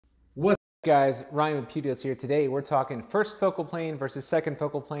What's up, guys? Ryan with Pewdios here. Today we're talking first focal plane versus second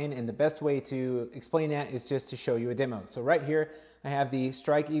focal plane, and the best way to explain that is just to show you a demo. So right here I have the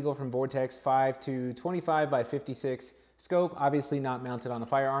Strike Eagle from Vortex 5 to 25 by 56 scope, obviously not mounted on a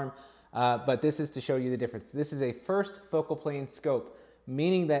firearm, but this is to show you the difference. This is a first focal plane scope,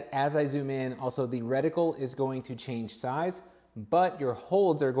 meaning that as I zoom in, also the reticle is going to change size, but your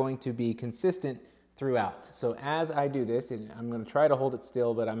holds are going to be consistent throughout. So as I do this, and I'm going to try to hold it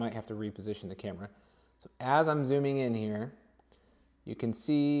still, but I might have to reposition the camera. So as I'm zooming in here, you can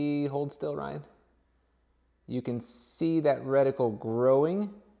see, hold still, Ryan. You can see that reticle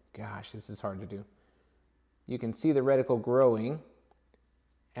growing. Gosh, this is hard to do. You can see the reticle growing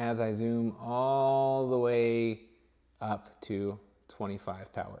as I zoom all the way up to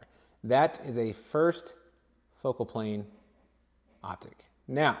 25 power. That is a first focal plane optic.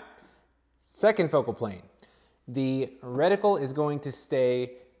 Now, second focal plane, the reticle is going to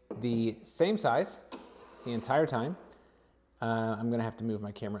stay the same size the entire time. I'm going to have to move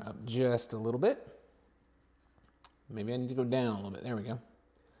my camera up just a little bit. Maybe I need to go down a little bit. There we go.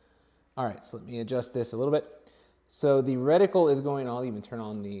 All right, so let me adjust this a little bit. So the reticle is going, I'll even turn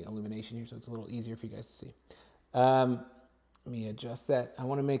on the illumination here so it's a little easier for you guys to see. Let me adjust that. I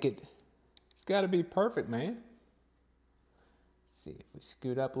want to make it, it's got to be perfect, man. Let's see if we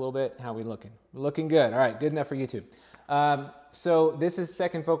scoot up a little bit. How are we looking? We're looking good. All right, good enough for YouTube. So this is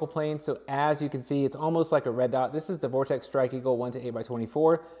second focal plane. So as you can see, it's almost like a red dot. This is the Vortex Strike Eagle 1 to 8 by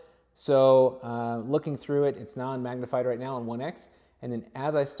 24. So looking through it, it's non-magnified right now on 1x. And then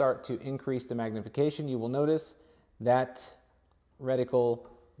as I start to increase the magnification, you will notice that reticle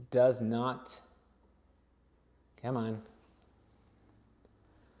does not, come on,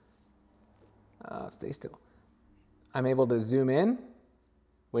 stay still. I'm able to zoom in,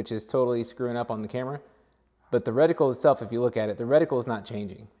 which is totally screwing up on the camera. But the reticle itself, if you look at it, the reticle is not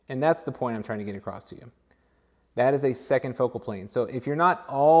changing. And that's the point I'm trying to get across to you. That is a second focal plane. So if you're not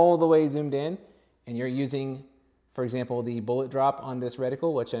all the way zoomed in and you're using, for example, the bullet drop on this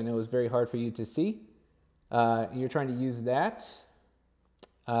reticle, which I know is very hard for you to see, you're trying to use that,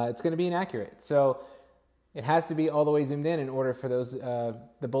 it's going to be inaccurate. So it has to be all the way zoomed in order for those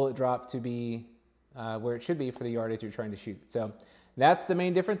the bullet drop to be where it should be for the yardage you're trying to shoot. So that's the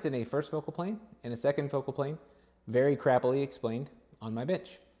main difference in a first focal plane and a second focal plane. Very crappily explained on my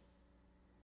bench.